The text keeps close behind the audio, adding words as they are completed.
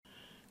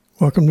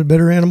Welcome to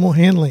Better Animal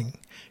Handling,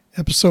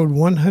 episode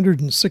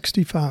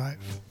 165.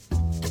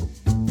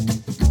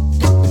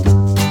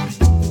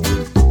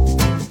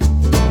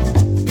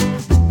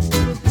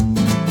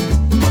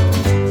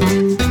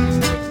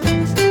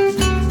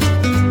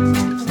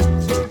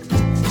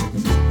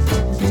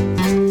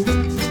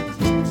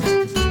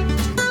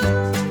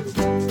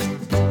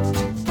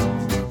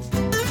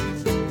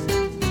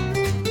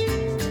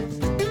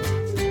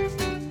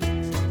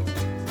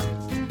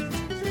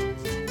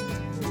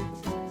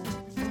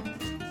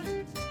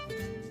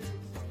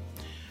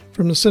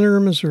 From the Center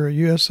of Missouri,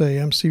 USA,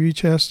 I'm C.B.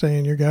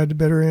 Chastain, your guide to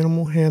better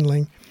animal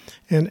handling,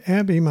 and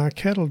Abby, my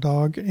cattle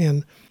dog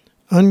and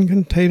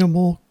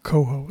uncontainable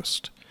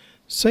co-host.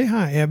 Say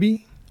hi,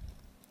 Abby.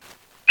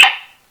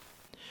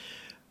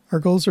 Our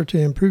goals are to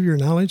improve your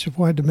knowledge of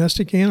why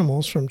domestic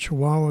animals, from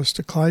Chihuahuas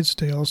to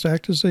Clydesdales,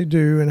 act as they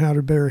do and how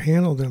to better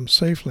handle them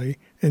safely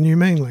and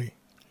humanely.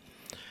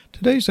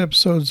 Today's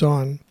episode is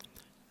on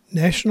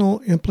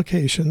national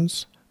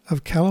implications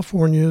of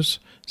California's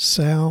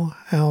sow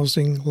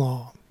housing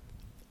law.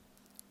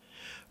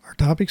 Our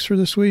topics for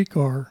this week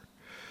are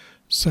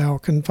sow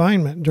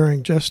confinement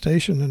during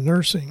gestation and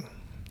nursing,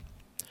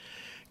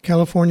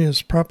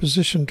 California's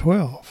Proposition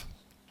 12,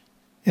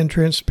 and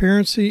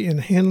transparency in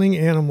handling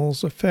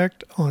animals'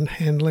 effect on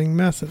handling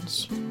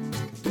methods.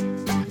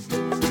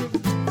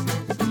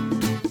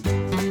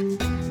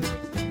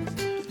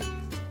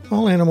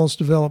 All animals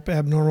develop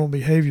abnormal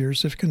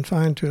behaviors if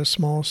confined to a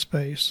small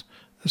space,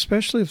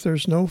 especially if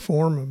there's no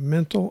form of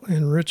mental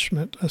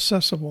enrichment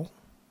accessible.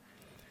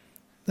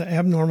 The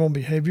abnormal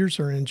behaviors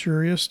are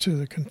injurious to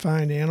the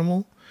confined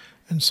animal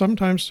and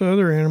sometimes to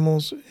other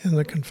animals in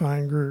the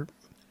confined group.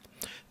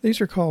 These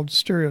are called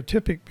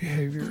stereotypic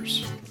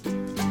behaviors.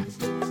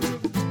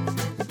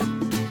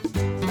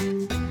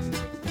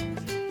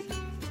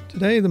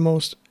 Today, the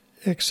most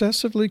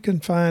excessively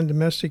confined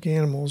domestic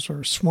animals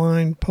are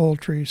swine,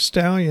 poultry,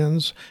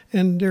 stallions,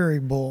 and dairy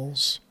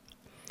bulls.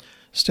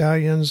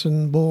 Stallions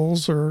and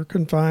bulls are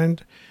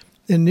confined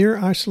in near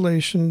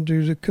isolation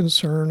due to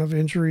concern of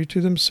injury to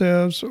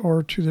themselves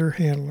or to their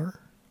handler.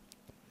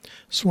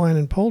 Swine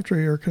and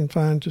poultry are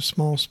confined to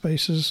small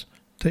spaces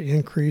to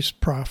increase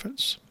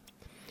profits.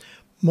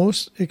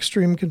 Most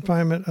extreme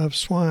confinement of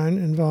swine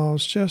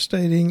involves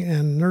gestating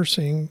and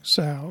nursing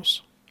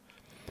sows.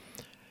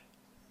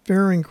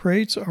 Farrowing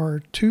crates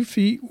are 2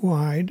 feet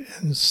wide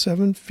and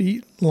 7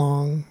 feet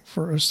long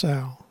for a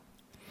sow.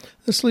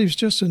 This leaves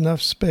just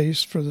enough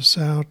space for the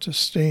sow to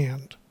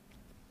stand.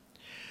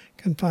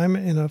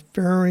 Confinement in a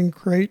farrowing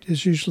crate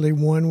is usually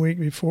 1 week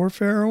before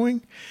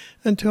farrowing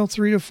until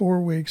 3 to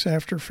 4 weeks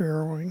after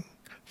farrowing,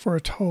 for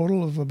a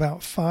total of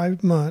about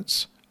 5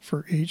 months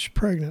for each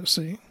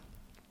pregnancy.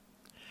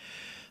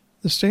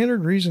 The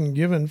standard reason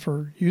given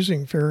for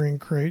using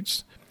farrowing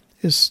crates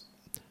is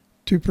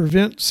to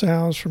prevent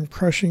sows from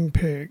crushing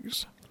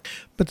pigs.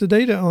 But the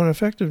data on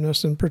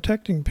effectiveness in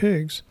protecting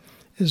pigs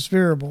is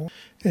variable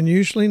and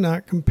usually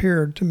not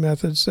compared to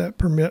methods that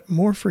permit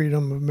more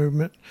freedom of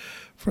movement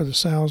for the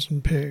sows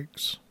and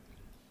pigs.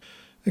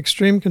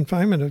 Extreme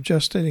confinement of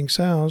gestating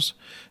sows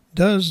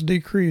does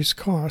decrease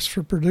costs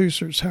for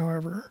producers,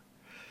 however.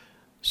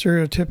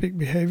 Stereotypic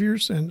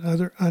behaviors and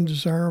other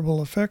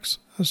undesirable effects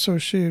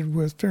associated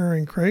with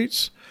farrowing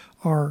crates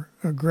are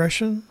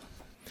aggression,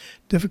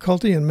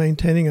 difficulty in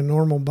maintaining a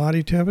normal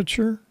body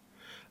temperature,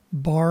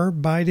 bar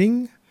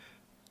biting,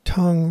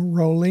 tongue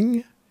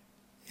rolling,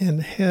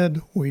 and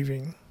head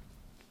weaving.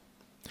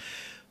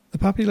 The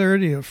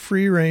popularity of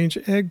free-range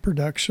egg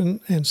production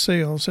and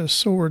sales has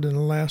soared in the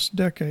last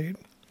decade.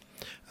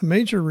 A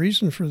major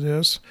reason for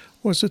this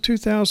was the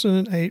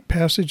 2008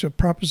 passage of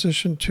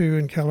Proposition 2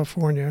 in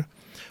California,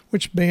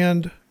 which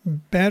banned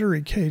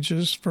battery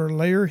cages for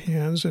layer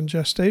hens and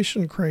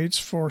gestation crates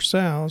for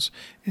sows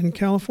in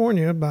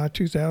California by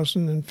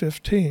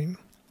 2015.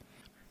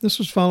 This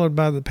was followed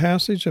by the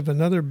passage of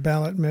another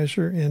ballot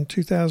measure in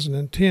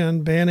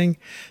 2010 banning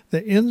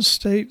the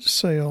in-state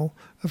sale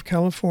of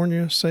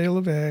California sale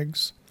of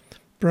eggs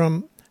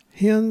from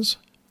hens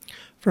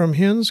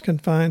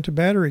confined to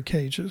battery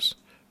cages,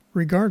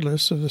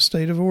 regardless of the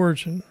state of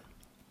origin.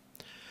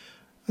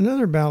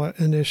 Another ballot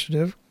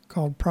initiative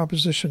called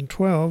Proposition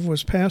 12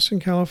 was passed in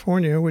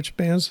California, which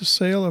bans the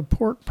sale of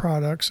pork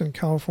products in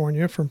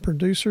California from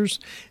producers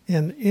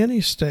in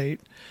any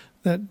state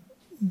that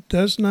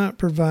does not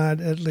provide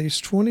at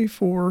least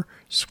 24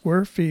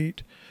 square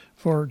feet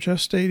for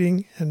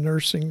gestating and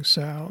nursing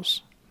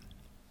sows.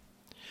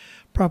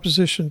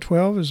 Proposition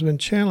 12 has been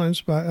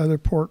challenged by other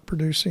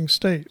pork-producing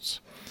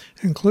states,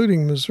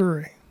 including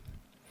Missouri,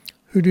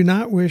 who do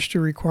not wish to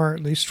require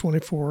at least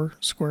 24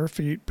 square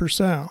feet per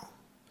sow.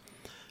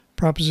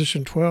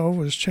 Proposition 12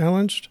 was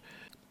challenged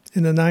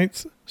in the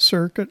Ninth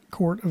Circuit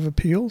Court of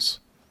Appeals,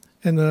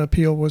 and the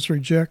appeal was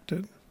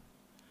rejected.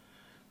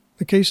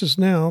 The case is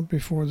now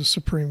before the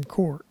Supreme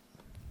Court.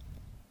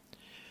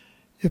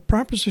 If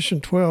Proposition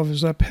 12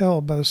 is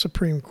upheld by the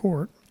Supreme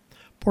Court,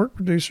 pork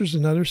producers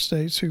in other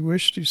states who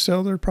wish to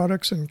sell their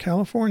products in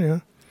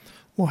California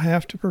will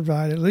have to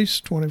provide at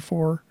least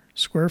 24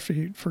 square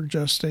feet for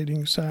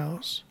gestating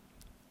sows.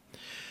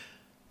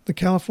 The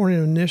California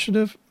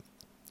initiative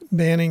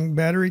banning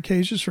battery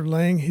cages for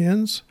laying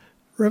hens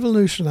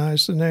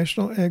revolutionized the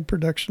national egg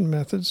production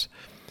methods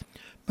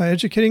by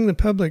educating the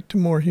public to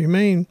more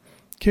humane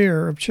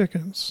care of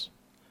chickens.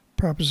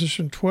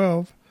 Proposition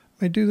 12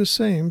 may do the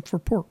same for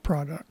pork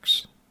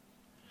products.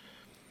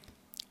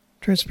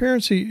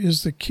 Transparency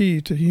is the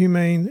key to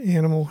humane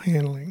animal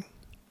handling.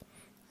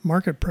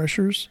 Market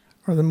pressures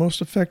are the most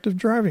effective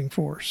driving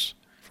force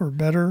for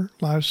better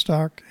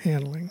livestock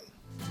handling.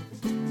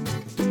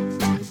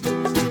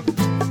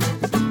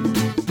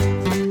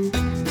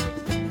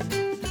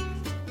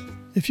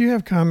 If you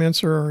have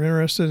comments or are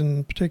interested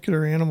in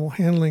particular animal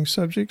handling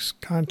subjects,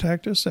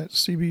 contact us at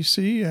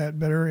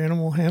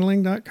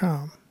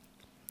cbc@betteranimalhandling.com.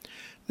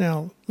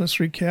 Now, let's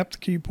recap the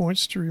key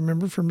points to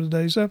remember from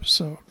today's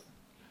episode.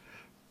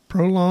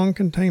 Prolonged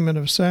containment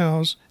of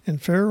sows in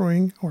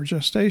farrowing or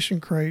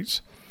gestation crates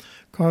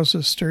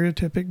causes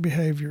stereotypic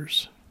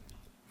behaviors.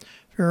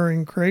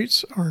 Farrowing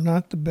crates are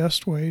not the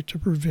best way to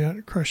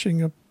prevent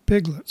crushing of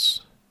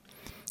piglets.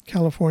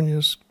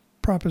 California's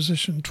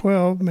Proposition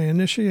 12 may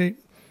initiate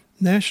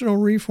national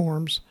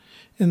reforms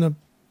in the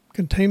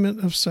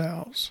containment of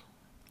sows.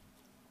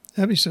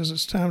 Abby says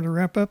it's time to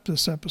wrap up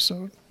this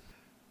episode.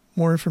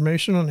 More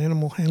information on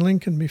animal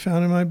handling can be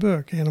found in my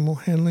book, Animal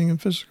Handling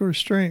and Physical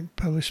Restraint,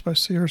 published by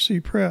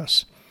CRC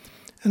Press,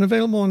 and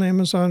available on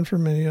Amazon for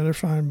many other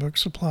fine book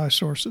supply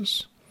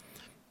sources.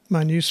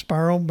 My new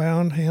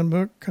spiral-bound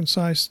handbook,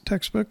 Concise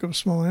Textbook of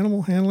Small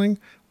Animal Handling,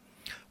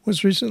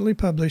 was recently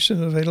published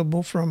and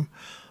available from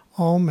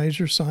all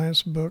major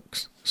science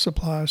books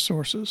supply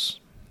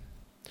sources.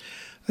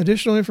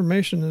 Additional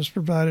information is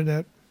provided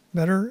at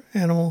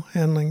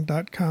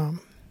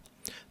betteranimalhandling.com.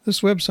 This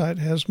website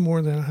has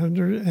more than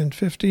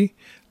 150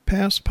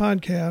 past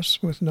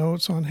podcasts with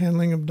notes on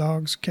handling of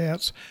dogs,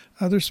 cats,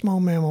 other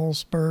small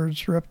mammals,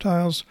 birds,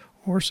 reptiles,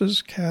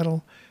 horses,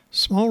 cattle,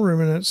 small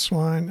ruminants,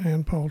 swine,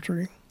 and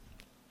poultry.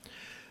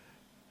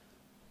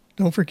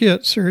 Don't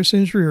forget, serious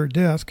injury or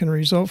death can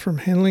result from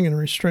handling and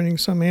restraining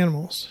some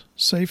animals.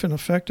 Safe and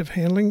effective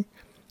handling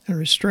and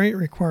restraint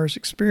requires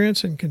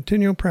experience and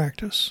continual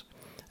practice.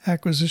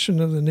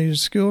 Acquisition of the needed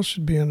skills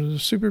should be under the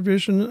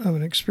supervision of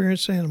an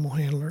experienced animal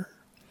handler.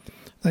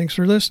 Thanks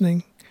for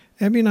listening.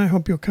 Abby and I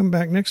hope you'll come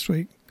back next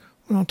week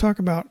when I'll talk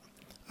about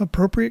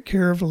appropriate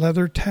care of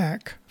leather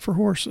tack for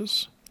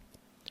horses.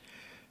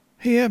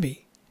 Hey,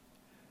 Abby,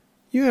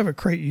 you have a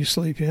crate you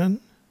sleep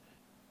in.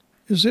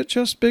 Is it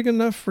just big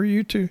enough for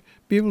you to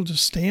be able to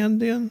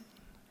stand in?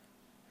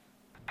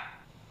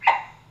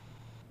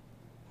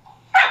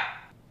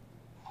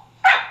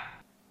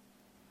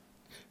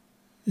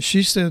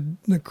 She said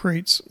the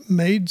crate's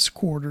maid's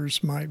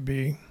quarters might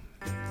be.